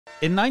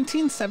In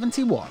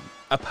 1971,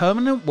 a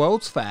permanent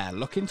World's Fair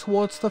looking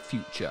towards the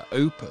future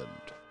opened.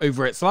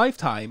 Over its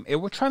lifetime, it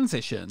would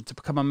transition to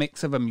become a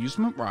mix of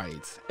amusement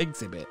rides,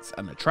 exhibits,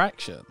 and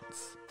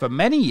attractions. For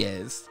many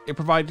years, it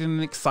provided an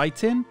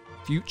exciting,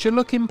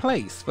 future-looking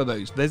place for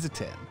those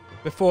visiting,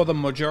 before the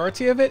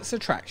majority of its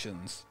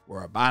attractions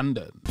were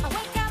abandoned.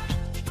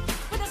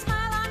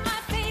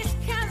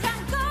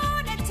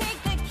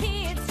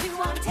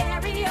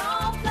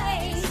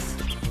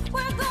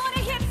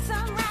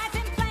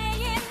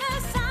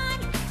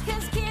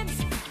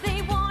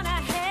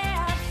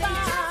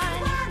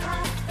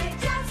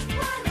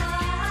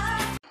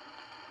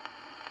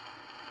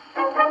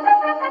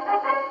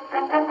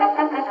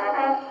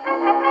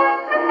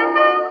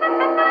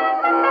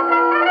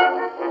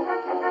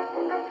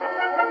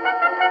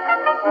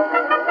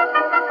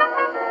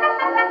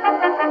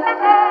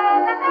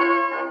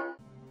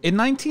 In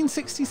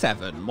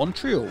 1967,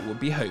 Montreal would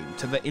be home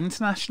to the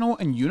International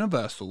and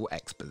Universal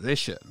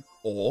Exposition,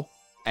 or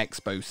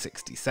Expo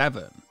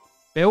 67.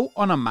 Built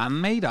on a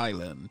man-made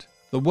island,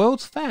 the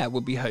World's Fair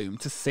would be home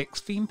to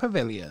 6 themed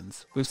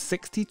pavilions with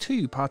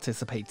 62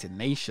 participating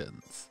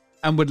nations,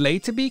 and would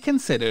later be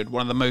considered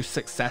one of the most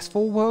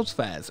successful World's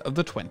Fairs of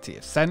the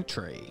 20th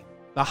century,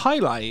 the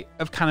highlight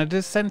of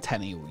Canada's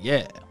centennial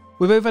year.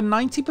 With over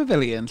 90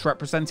 pavilions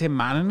representing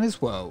man and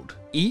his world,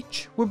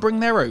 each would bring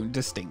their own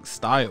distinct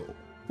style.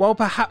 While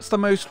perhaps the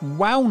most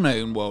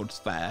well-known World's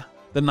Fair,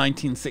 the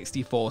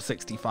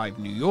 1964-65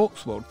 New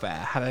York's World Fair,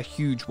 had a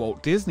huge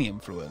Walt Disney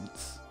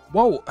influence,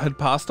 Walt had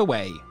passed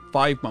away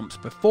 5 months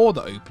before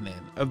the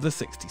opening of the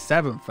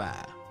 67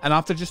 Fair, and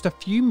after just a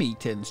few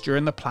meetings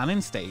during the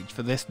planning stage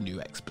for this new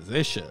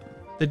exposition.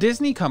 The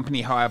Disney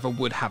company, however,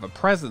 would have a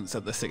presence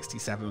at the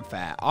 67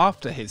 Fair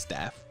after his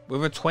death,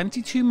 with a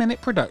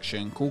 22-minute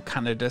production called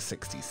Canada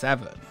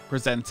 67,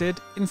 presented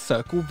in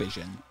Circle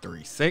Vision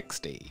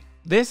 360.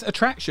 This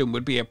attraction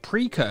would be a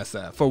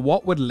precursor for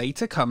what would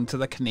later come to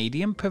the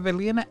Canadian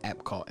Pavilion at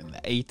EPCOT in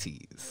the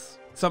 80s.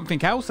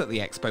 Something else at the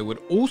Expo would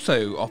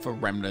also offer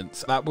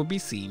remnants that would be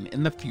seen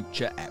in the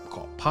future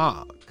EPCOT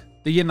Park,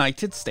 the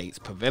United States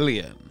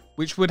Pavilion,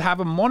 which would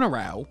have a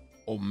monorail,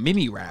 or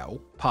mini-rail,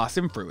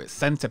 passing through its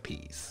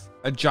centerpiece,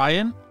 a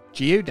giant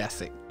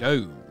geodesic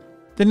dome.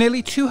 The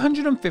nearly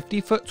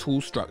 250-foot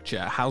tall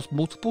structure housed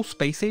multiple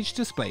space-age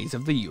displays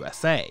of the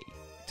USA,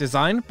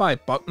 designed by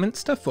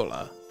Buckminster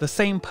Fuller, the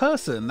same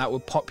person that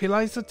would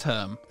popularize the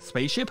term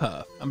Spaceship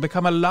Earth and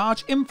become a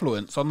large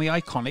influence on the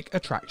iconic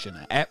attraction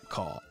at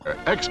Epcot.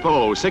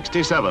 Expo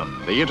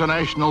 67, the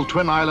international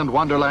Twin Island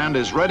Wonderland,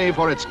 is ready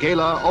for its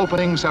gala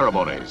opening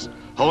ceremonies.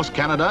 Host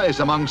Canada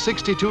is among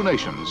 62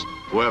 nations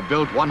who have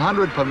built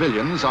 100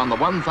 pavilions on the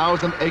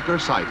 1,000-acre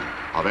site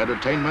of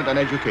entertainment and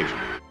education.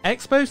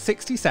 Expo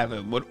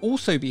 67 would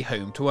also be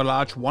home to a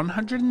large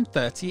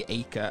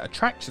 130-acre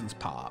attractions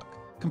park,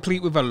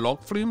 complete with a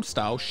log flume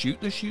style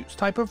shoot-the-chutes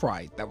type of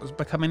ride that was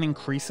becoming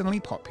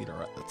increasingly popular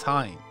at the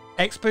time.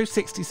 Expo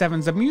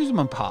 67's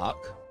amusement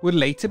park would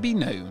later be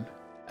known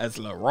as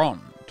La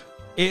Ronde.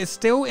 It is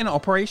still in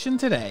operation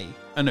today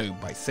and owned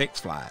by Six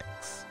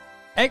Flags.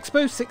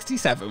 Expo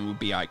 67 would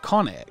be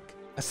iconic,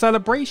 a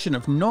celebration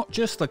of not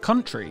just the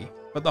country,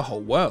 but the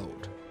whole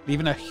world,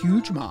 leaving a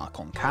huge mark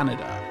on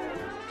Canada.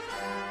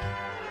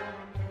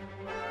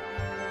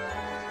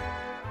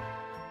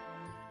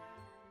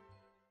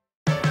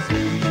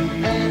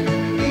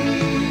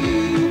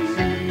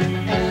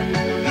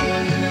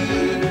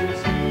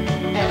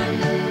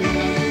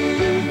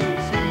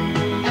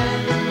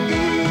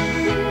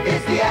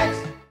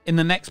 In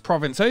the next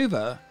province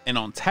over, in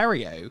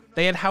Ontario,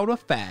 they had held a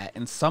fair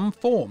in some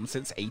form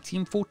since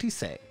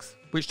 1846,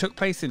 which took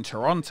place in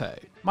Toronto,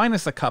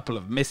 minus a couple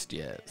of missed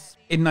years.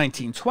 In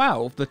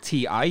 1912, the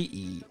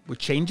TIE would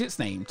change its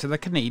name to the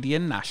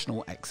Canadian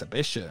National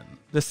Exhibition,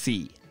 the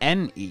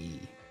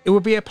CNE. It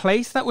would be a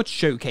place that would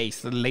showcase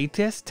the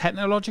latest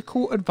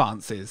technological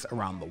advances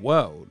around the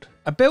world.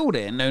 A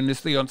building known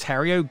as the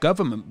Ontario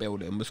Government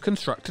Building was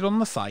constructed on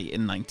the site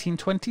in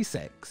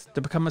 1926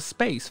 to become a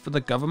space for the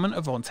Government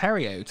of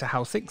Ontario to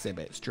house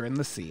exhibits during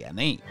the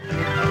CNE.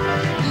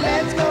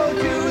 Let's go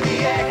to the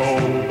X. Oh,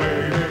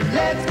 baby.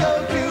 Let's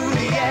go to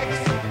the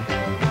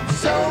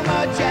X. So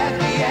much at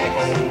the X.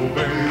 Oh,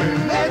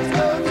 baby. Let's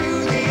go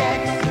to the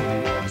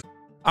X.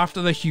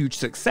 After the huge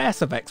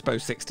success of Expo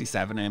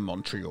 67 in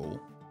Montreal,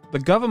 the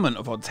Government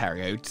of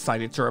Ontario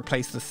decided to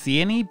replace the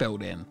CNE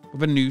building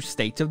with a new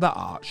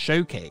state-of-the-art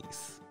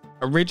showcase,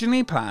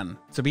 originally planned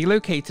to be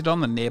located on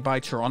the nearby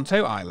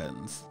Toronto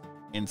Islands.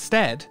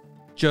 Instead,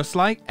 just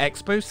like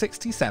Expo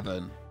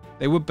 67,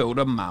 they would build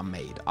a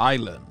man-made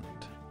island.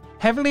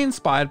 Heavily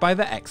inspired by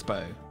the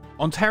Expo,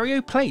 Ontario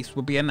Place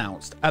would be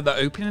announced at the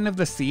opening of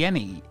the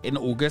CNE in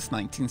August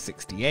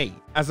 1968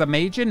 as a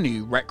major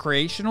new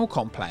recreational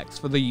complex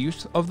for the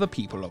use of the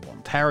people of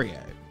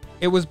Ontario.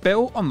 It was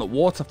built on the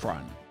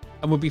waterfront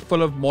and would be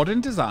full of modern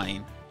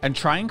design and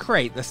try and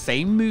create the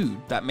same mood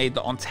that made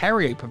the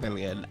Ontario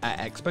Pavilion at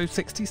Expo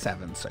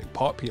 67 so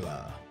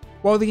popular.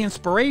 While the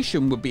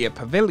inspiration would be a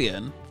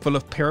pavilion full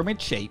of pyramid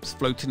shapes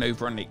floating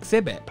over an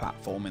exhibit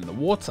platform in the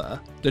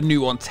water, the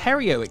new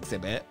Ontario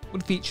exhibit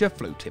would feature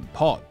floating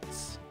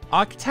pods.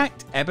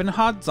 Architect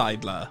Eberhard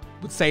Zeidler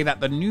would say that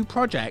the new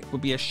project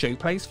would be a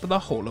showplace for the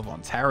whole of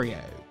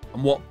Ontario,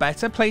 and what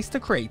better place to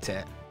create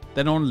it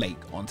than on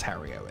Lake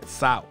Ontario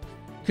itself.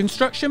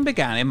 Construction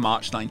began in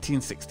March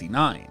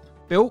 1969.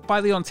 Built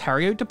by the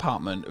Ontario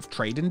Department of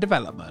Trade and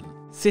Development,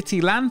 city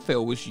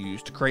landfill was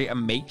used to create a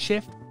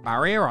makeshift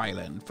barrier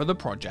island for the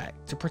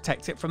project to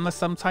protect it from the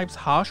sometimes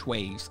harsh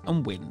waves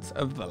and winds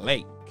of the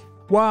lake,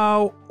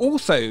 while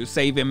also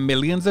saving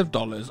millions of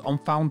dollars on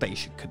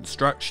foundation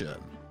construction.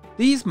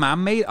 These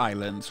man-made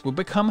islands would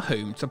become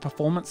home to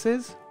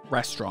performances,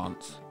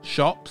 restaurants,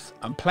 shops,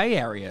 and play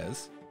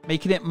areas,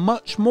 making it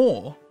much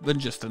more than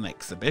just an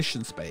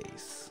exhibition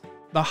space.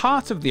 The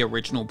heart of the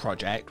original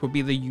project would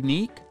be the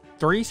unique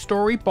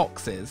 3-story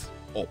boxes,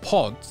 or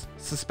pods,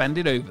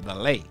 suspended over the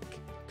lake,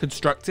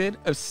 constructed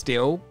of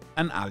steel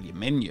and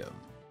aluminium.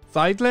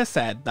 Zeidler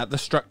said that the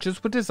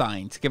structures were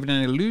designed to give it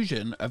an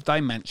illusion of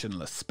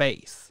dimensionless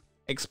space,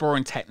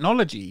 exploring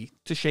technology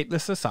to shape the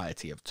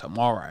society of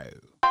tomorrow.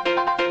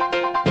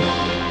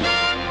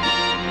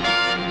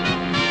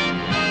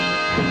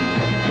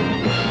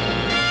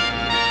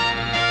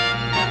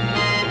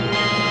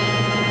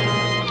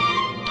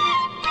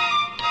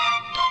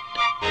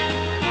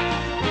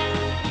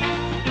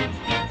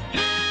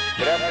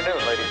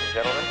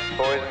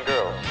 Boys and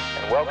girls,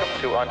 and welcome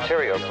to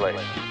Ontario Place.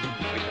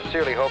 We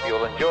sincerely hope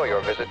you'll enjoy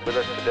your visit with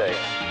us today.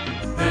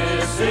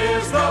 This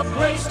is the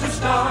place to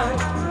start.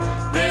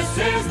 This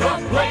is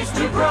the place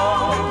to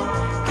grow.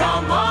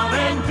 Come on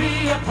and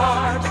be a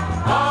part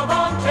of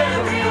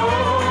Ontario.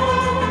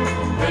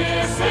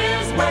 This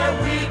is where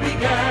we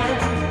began.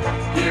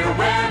 Here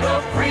where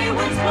the free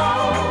winds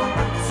blow.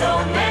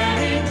 So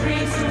many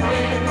dreams to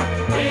win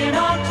in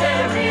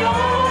Ontario.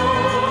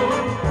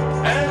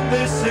 And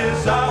this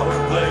is our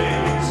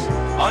place.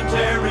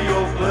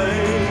 Ontario Place.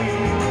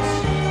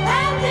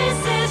 And this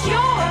is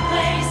your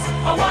place,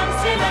 a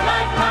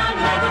once-in-a-lifetime,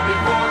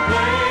 never-before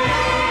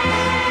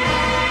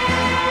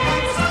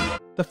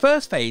place. The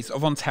first phase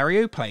of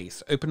Ontario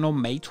Place opened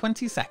on May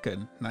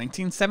 22nd,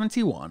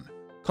 1971,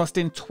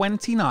 costing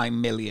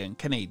 29 million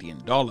Canadian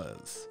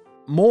dollars,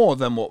 more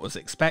than what was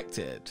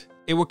expected.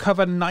 It would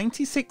cover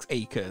 96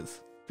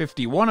 acres,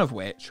 51 of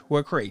which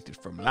were created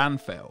from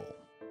landfill.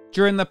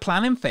 During the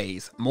planning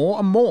phase, more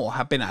and more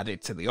have been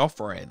added to the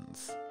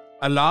offerings.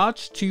 A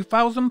large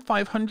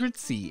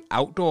 2,500-seat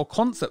outdoor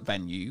concert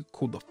venue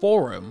called the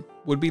Forum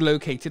would be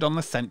located on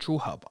the central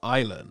hub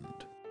island.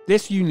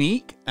 This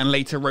unique and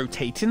later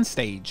rotating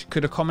stage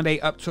could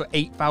accommodate up to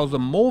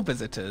 8,000 more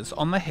visitors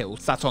on the hill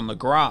sat on the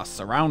grass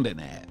surrounding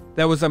it.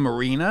 There was a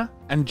marina,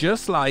 and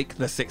just like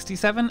the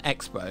 '67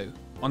 Expo,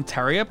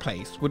 Ontario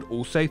Place would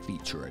also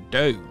feature a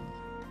dome.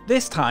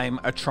 This time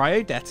a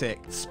triodetic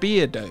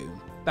spear dome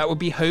that would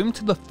be home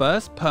to the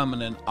first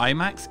permanent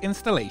IMAX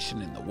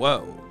installation in the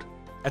world,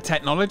 a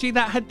technology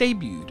that had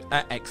debuted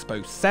at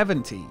Expo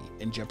 70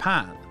 in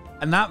Japan,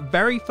 and that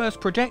very first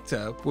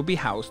projector would be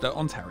housed at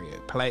Ontario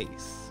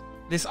Place.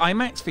 This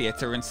IMAX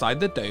theatre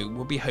inside the dome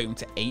would be home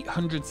to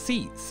 800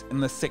 seats in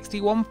the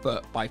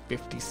 61-foot by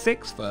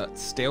 56-foot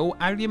steel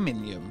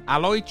aluminium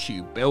alloy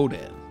tube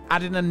building,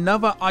 adding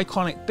another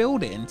iconic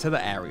building to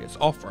the area's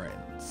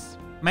offerings.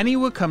 Many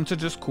would come to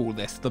just call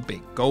this the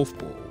Big Golf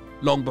Ball,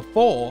 long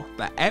before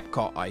the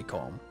EPCOT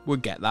icon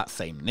would get that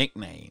same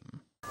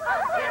nickname.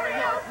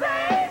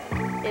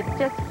 It's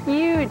just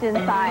huge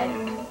inside.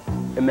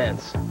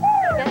 Immense.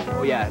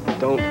 Oh yeah,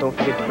 don't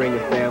forget to bring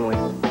your family.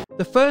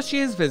 The first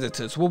year's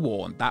visitors were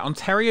warned that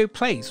Ontario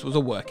Place was a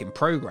work in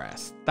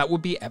progress that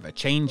would be ever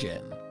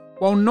changing.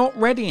 While not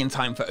ready in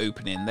time for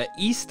opening, the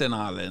Eastern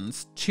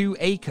Island's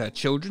 2-acre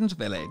children's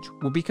village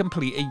would be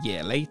complete a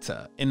year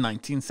later, in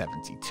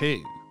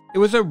 1972. It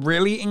was a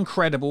really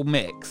incredible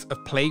mix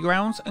of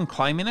playgrounds and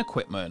climbing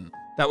equipment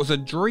that was a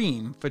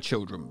dream for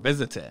children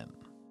visiting.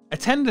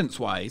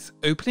 Attendance-wise,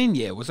 opening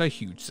year was a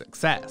huge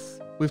success,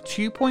 with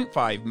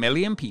 2.5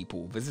 million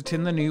people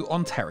visiting the new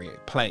Ontario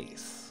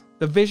Place.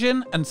 The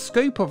vision and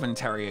scope of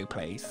Ontario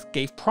Place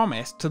gave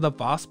promise to the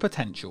vast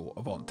potential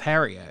of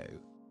Ontario.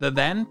 The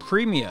then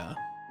Premier,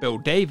 Bill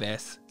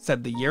Davis,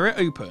 said the year it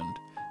opened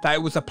that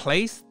it was a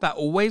place that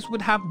always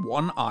would have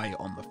one eye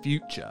on the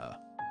future,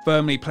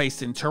 firmly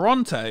placed in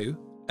Toronto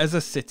as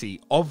a city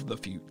of the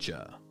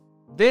future.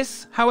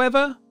 This,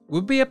 however,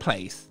 would be a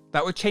place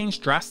that would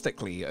change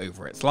drastically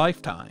over its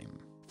lifetime.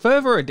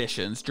 Further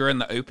additions during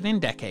the opening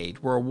decade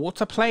were a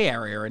water play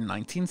area in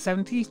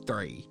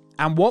 1973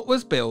 and what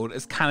was billed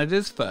as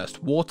Canada's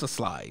first water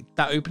slide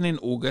that opened in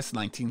August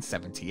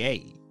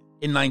 1978.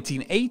 In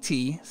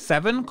 1980,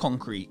 7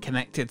 concrete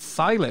connected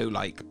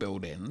silo-like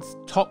buildings,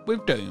 topped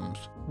with domes,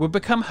 would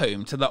become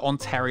home to the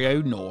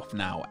Ontario North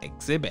Now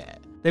exhibit.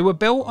 They were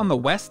built on the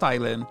West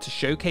Island to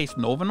showcase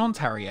Northern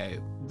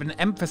Ontario with an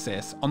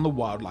emphasis on the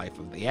wildlife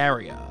of the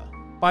area.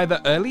 By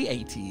the early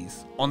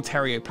 80s,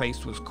 Ontario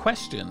Place was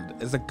questioned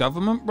as a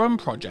government-run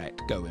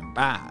project going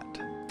bad.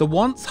 The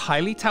once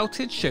highly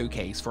touted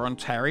showcase for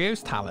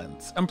Ontario's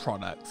talents and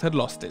products had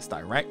lost its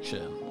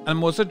direction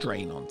and was a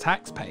drain on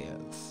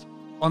taxpayers.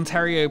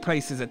 Ontario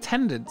Place's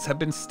attendance had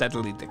been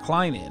steadily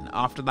declining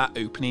after that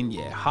opening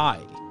year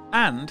high,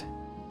 and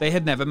they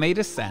had never made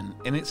a cent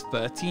in its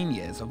 13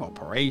 years of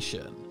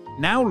operation,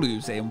 now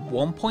losing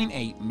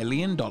 $1.8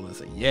 million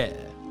a year.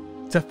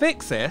 To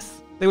fix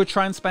this, they would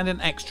try and spend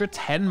an extra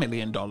 $10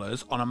 million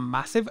on a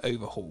massive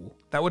overhaul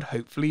that would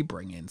hopefully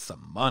bring in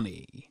some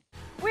money.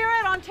 We're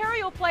at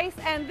Ontario Place,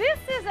 and this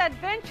is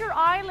Adventure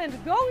Island.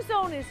 Go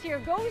Zone is here.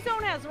 Go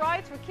Zone has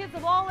rides for kids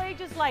of all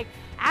ages like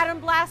Atom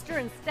Blaster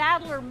and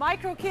Stadler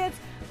Micro Kids.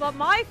 But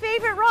my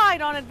favorite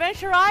ride on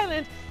Adventure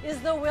Island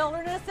is the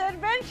Wilderness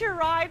Adventure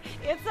Ride.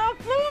 It's a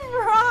flume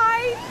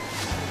ride.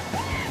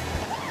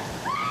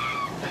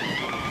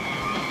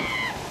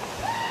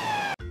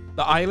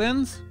 The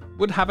islands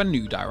would have a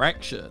new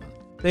direction.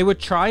 They would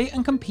try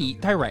and compete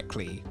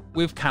directly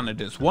with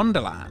Canada's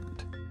Wonderland,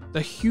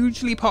 the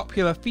hugely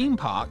popular theme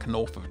park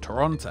north of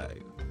Toronto.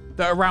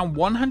 The around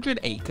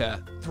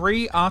 100-acre,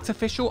 3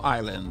 artificial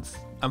islands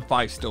and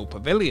 5 still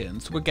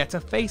pavilions would get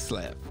a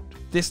facelift.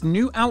 This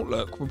new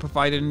outlook would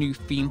provide a new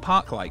theme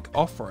park-like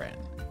offering,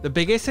 the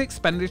biggest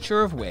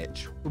expenditure of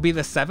which would be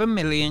the $7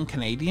 million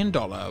Canadian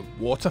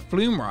water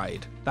flume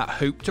ride that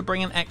hoped to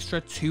bring an extra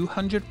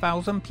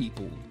 200,000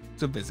 people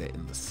to visit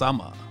in the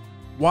summer.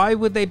 Why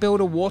would they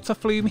build a water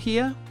flume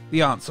here?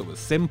 The answer was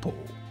simple.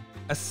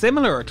 A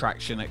similar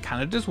attraction at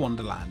Canada's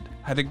Wonderland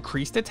had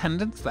increased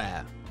attendance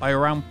there by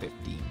around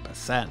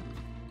 15%.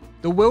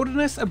 The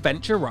Wilderness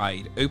Adventure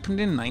Ride opened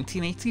in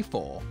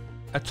 1984,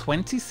 a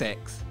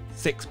 26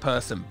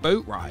 6-person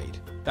boat ride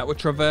that would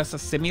traverse a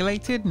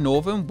simulated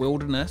northern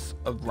wilderness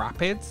of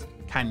rapids,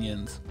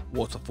 canyons,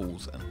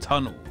 waterfalls and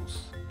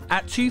tunnels.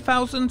 At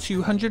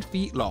 2,200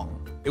 feet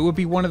long, it would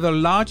be one of the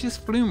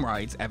largest flume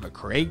rides ever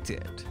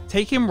created,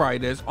 taking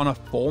riders on a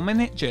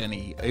 4-minute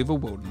journey over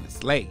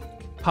Wilderness Lake,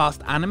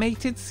 past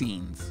animated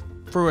scenes,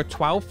 through a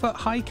 12-foot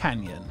high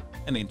canyon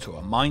and into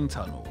a mine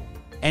tunnel,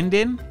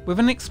 ending with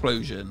an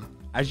explosion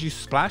as you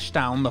splash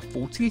down the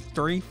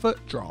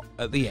 43-foot drop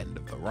at the end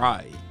of the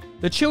ride.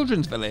 The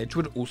children's village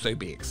would also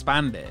be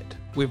expanded,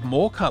 with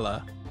more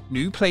colour,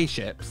 new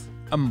playships,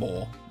 and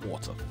more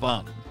water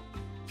fun.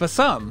 For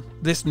some,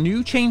 this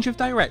new change of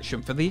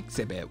direction for the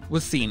exhibit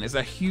was seen as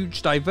a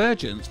huge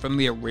divergence from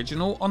the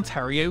original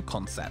Ontario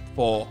concept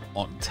for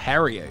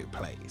Ontario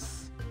Place.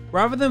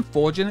 Rather than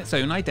forging its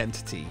own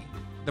identity,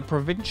 the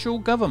provincial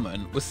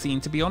government was seen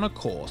to be on a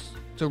course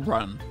to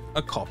run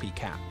a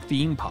copycat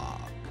theme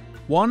park,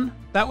 one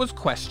that was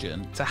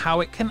questioned to how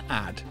it can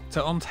add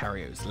to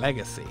Ontario's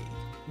legacy.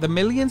 The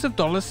millions of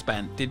dollars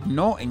spent did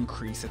not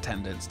increase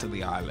attendance to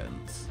the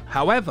islands.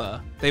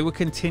 However, they would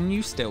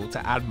continue still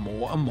to add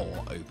more and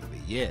more over the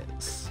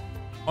years.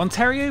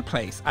 Ontario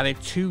Place added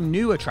 2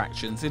 new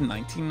attractions in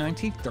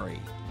 1993,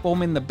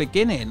 forming the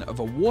beginning of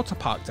a water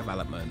park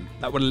development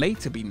that would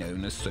later be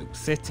known as Soap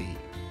City.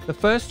 The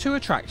first 2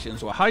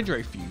 attractions were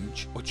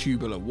Hydrofuge, or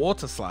tubular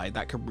water slide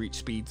that could reach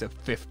speeds of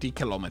 50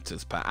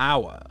 kilometers per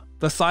hour.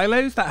 The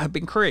silos that had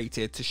been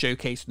created to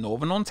showcase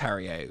Northern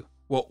Ontario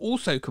were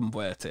also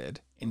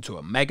converted into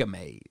a mega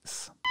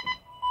maze.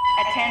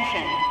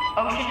 Attention,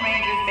 Ocean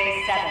Rangers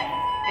Base 7.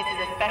 This is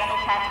a special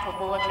tactical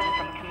bulletin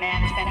from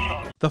Command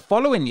Central. The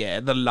following year,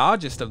 the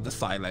largest of the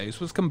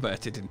silos was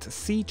converted into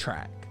Sea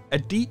Track, a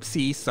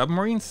deep-sea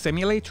submarine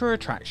simulator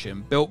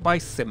attraction built by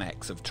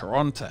Simex of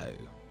Toronto.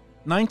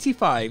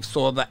 95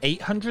 saw the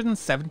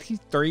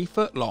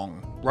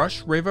 873-foot-long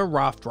Rush River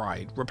Raft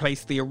Ride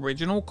replace the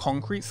original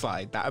concrete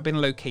slide that had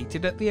been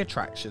located at the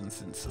attraction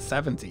since the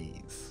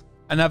 70s.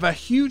 Another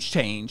huge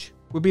change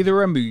would be the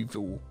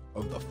removal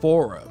of the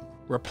Forum,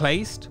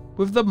 replaced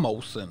with the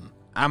Molson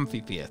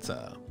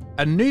Amphitheatre,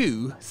 a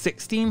new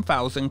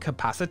 16,000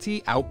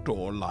 capacity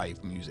outdoor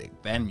live music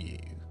venue.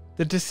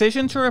 The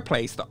decision to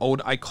replace the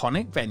old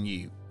iconic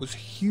venue was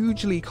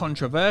hugely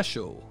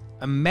controversial,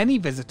 and many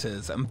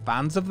visitors and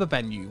fans of the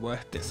venue were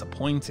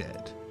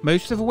disappointed,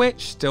 most of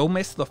which still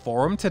miss the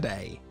Forum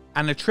today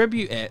and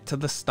attribute it to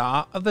the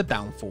start of the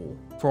downfall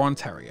for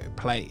Ontario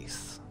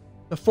Place.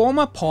 The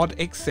former pod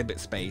exhibit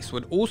space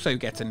would also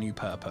get a new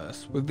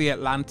purpose with the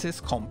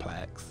Atlantis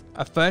Complex,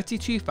 a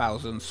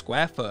 32,000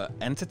 square foot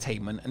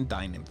entertainment and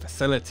dining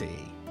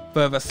facility.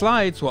 Further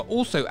slides were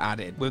also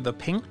added with the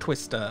Pink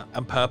Twister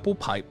and Purple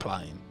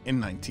Pipeline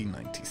in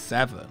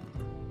 1997.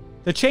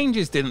 The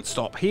changes didn't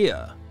stop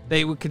here.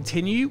 They would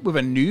continue with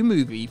a new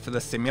movie for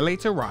the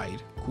simulator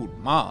ride called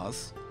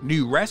Mars,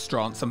 new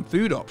restaurants and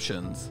food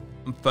options,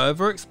 and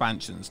further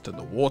expansions to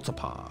the water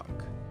park.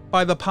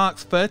 By the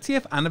park's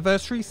 30th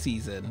anniversary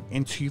season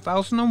in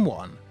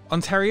 2001,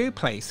 Ontario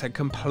Place had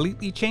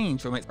completely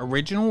changed from its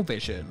original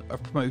vision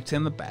of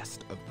promoting the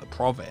best of the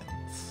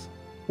province.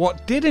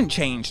 What didn't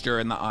change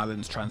during the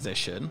island's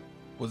transition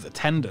was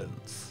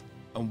attendance,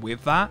 and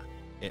with that,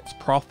 its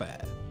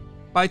profit.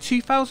 By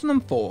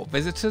 2004,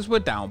 visitors were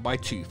down by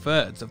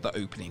 2/3 of the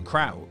opening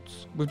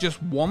crowds, with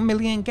just 1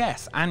 million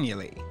guests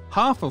annually,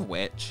 half of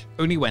which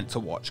only went to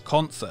watch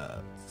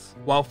concerts.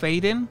 years. While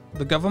fading,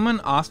 the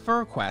government asked for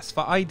requests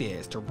for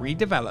ideas to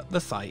redevelop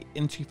the site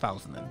in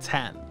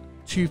 2010.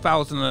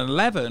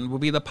 2011 will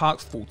be the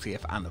park's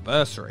 40th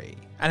anniversary,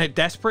 and it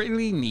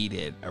desperately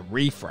needed a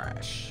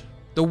refresh.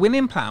 The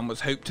winning plan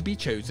was hoped to be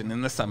chosen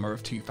in the summer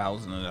of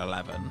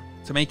 2011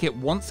 to make it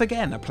once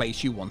again a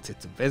place you wanted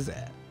to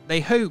visit. They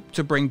hoped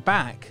to bring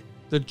back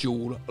the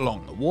jewel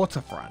along the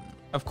waterfront.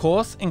 Of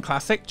course, in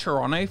classic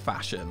Toronto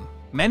fashion,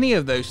 many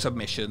of those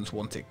submissions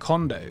wanted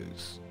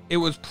condos. It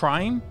was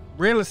prime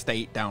real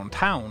estate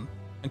downtown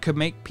and could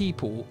make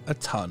people a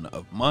ton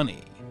of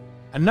money.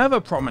 Another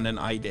prominent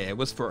idea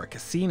was for a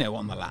casino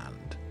on the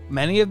land.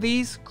 Many of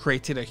these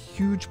created a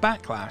huge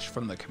backlash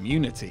from the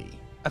community.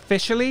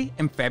 Officially,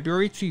 in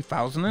February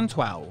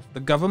 2012, the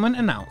government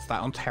announced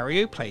that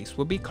Ontario Place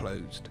would be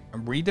closed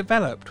and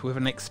redeveloped with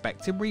an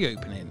expected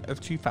reopening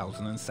of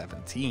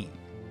 2017.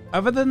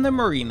 Other than the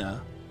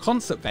marina,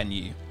 concert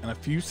venue, and a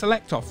few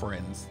select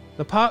offerings,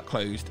 the park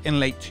closed in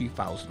late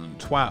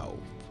 2012.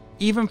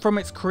 Even from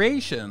its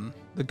creation,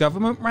 the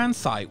government-run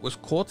site was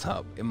caught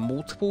up in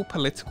multiple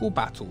political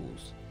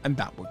battles, and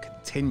that would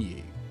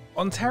continue.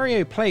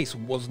 Ontario Place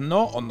was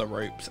not on the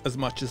ropes as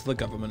much as the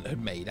government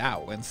had made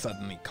out when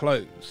suddenly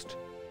closed.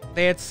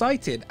 They had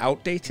cited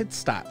outdated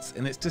stats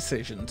in its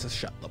decision to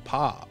shut the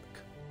park.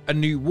 A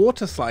new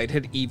water slide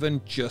had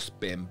even just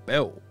been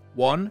built,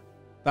 one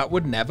that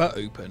would never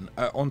open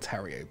at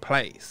Ontario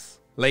Place.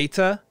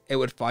 Later, it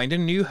would find a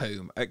new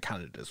home at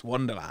Canada's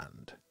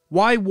Wonderland.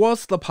 Why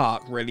was the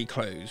park really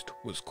closed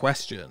was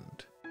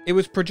questioned. It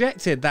was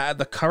projected that at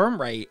the current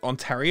rate,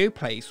 Ontario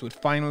Place would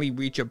finally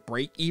reach a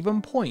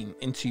break-even point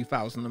in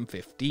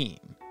 2015.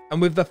 And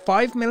with the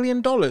 $5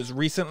 million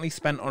recently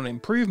spent on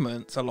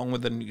improvements along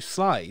with a new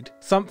slide,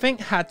 something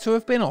had to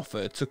have been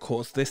offered to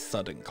cause this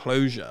sudden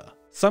closure.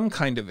 Some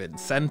kind of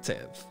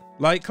incentive.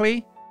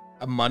 Likely,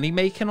 a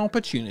money-making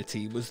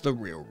opportunity was the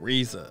real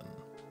reason.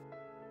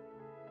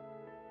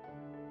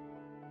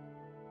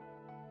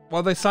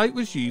 While the site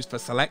was used for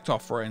select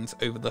offerings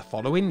over the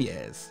following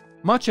years,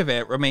 much of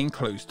it remained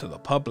closed to the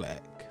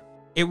public.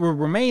 It will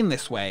remain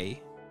this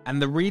way,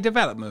 and the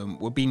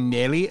redevelopment would be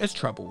nearly as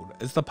troubled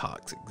as the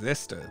park's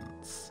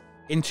existence.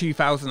 In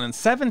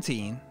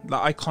 2017, the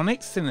iconic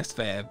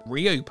Cinesphere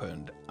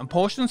reopened, and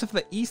portions of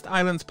the East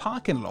Island's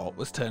parking lot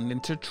was turned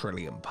into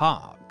Trillium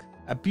Park,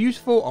 a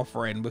beautiful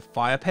offering with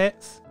fire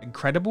pits,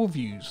 incredible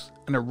views,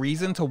 and a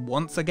reason to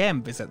once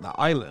again visit the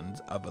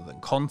island other than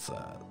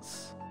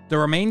concerts. The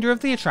remainder of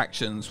the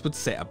attractions would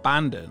sit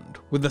abandoned,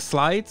 with the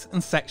slides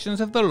and sections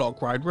of the log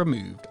ride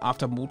removed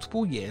after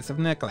multiple years of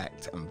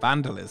neglect and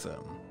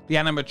vandalism. The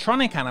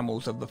animatronic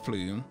animals of the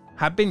flume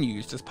had been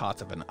used as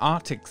part of an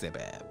art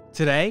exhibit.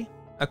 Today,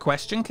 a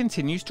question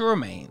continues to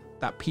remain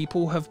that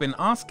people have been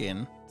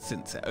asking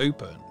since it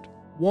opened.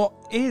 What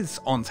is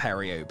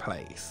Ontario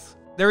Place?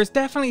 There is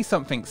definitely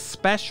something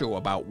special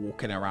about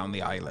walking around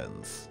the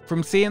islands,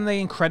 from seeing the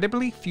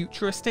incredibly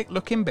futuristic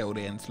looking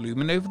buildings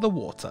looming over the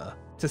water,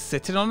 to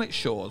sitting on its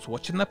shores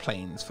watching the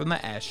planes from the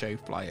airshow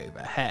fly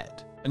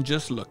overhead, and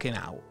just looking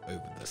out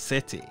over the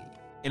city.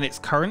 In its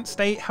current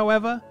state,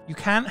 however, you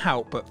can't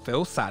help but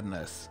feel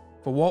sadness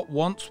for what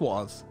once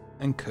was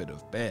and could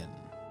have been.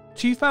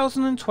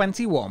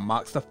 2021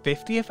 marks the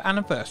 50th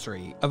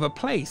anniversary of a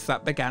place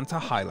that began to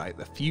highlight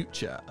the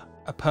future,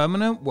 a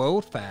permanent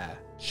World Fair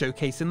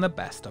showcasing the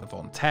best of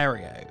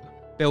Ontario,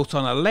 built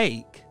on a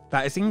lake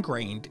that is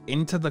ingrained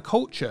into the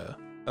culture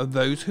of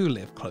those who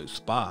live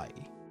close by.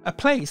 A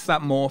place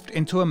that morphed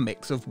into a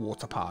mix of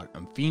water park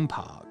and theme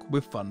park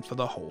with fun for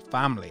the whole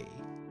family.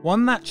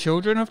 One that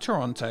children of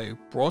Toronto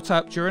brought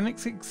up during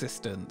its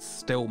existence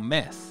still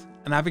miss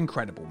and have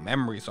incredible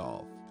memories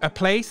of. A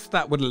place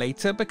that would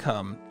later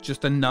become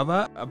just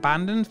another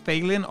abandoned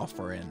failing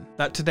offering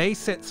that today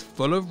sits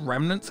full of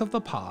remnants of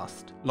the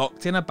past,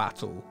 locked in a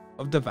battle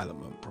of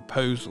development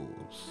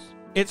proposals.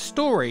 Its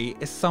story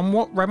is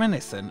somewhat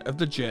reminiscent of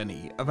the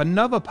journey of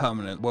another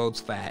permanent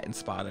World's Fair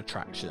inspired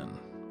attraction.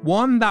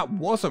 One that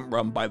wasn't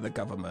run by the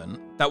government,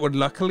 that would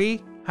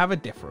luckily have a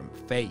different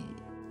fate.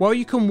 While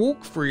you can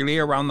walk freely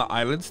around the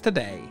islands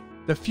today,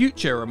 the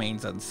future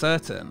remains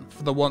uncertain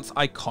for the once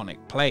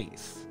iconic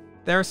place.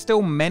 There are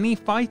still many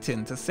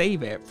fighting to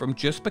save it from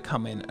just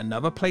becoming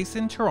another place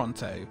in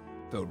Toronto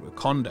filled with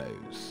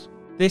condos.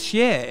 This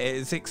year it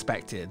is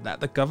expected that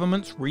the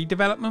government's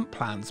redevelopment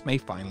plans may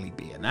finally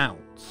be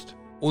announced.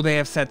 All they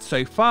have said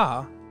so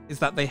far is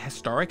that the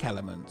historic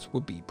elements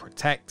will be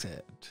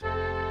protected.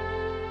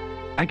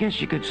 I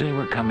guess you could say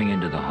we're coming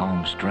into the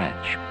home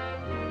stretch.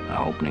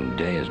 Our opening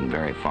day isn't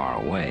very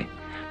far away,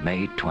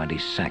 May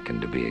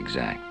 22nd to be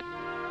exact.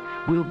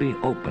 We'll be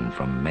open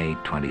from May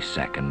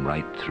 22nd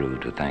right through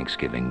to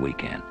Thanksgiving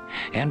weekend,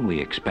 and we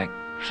expect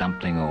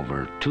something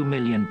over 2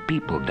 million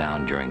people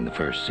down during the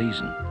first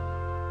season.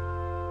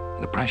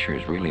 The pressure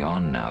is really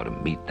on now to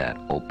meet that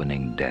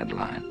opening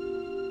deadline.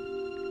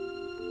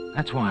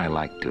 That's why I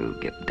like to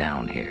get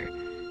down here,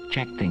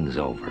 check things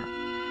over,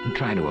 and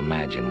try to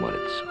imagine what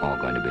it's all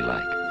going to be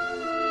like.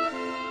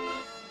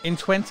 In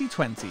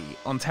 2020,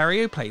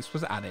 Ontario Place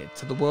was added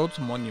to the World's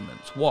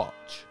Monuments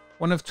Watch,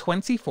 one of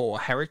 24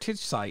 heritage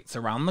sites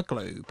around the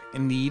globe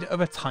in need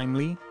of a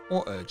timely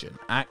or urgent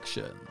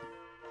action.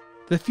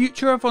 The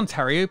Future of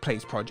Ontario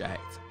Place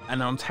project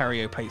and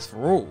Ontario Place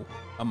for All,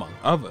 among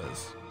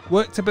others,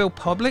 work to build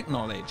public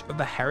knowledge of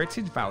the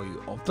heritage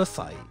value of the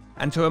site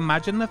and to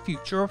imagine the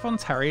future of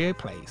Ontario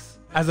Place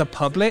as a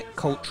public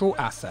cultural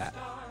asset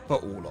for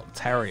all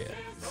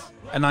Ontarians.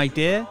 An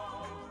idea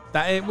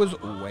that it was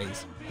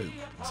always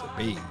hoped to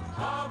be.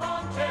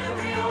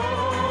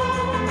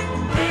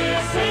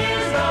 This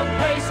is the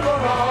place for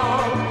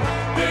all.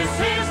 This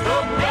is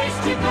the place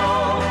to go.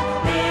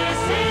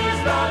 This is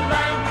the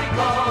land we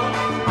call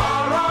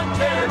our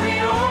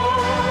Ontario.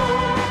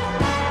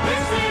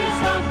 This is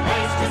the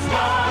place to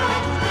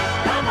start.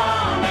 Come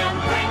on and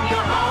bring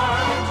your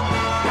heart.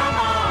 Come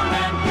on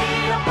and be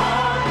a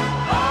part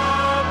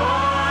of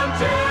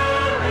Ontario.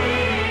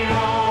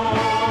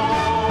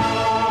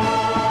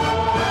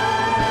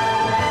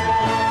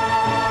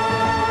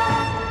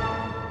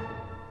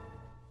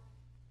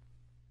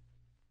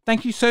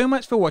 Thank you so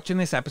much for watching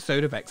this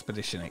episode of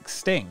Expedition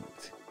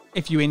Extinct.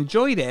 If you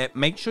enjoyed it,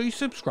 make sure you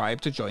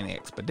subscribe to join the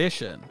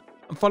expedition,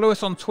 and follow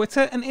us on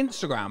Twitter and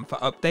Instagram for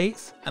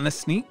updates and a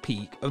sneak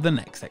peek of the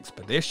next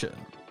expedition.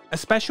 A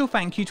special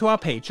thank you to our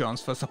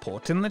Patreons for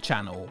supporting the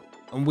channel,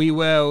 and we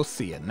will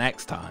see you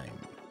next time.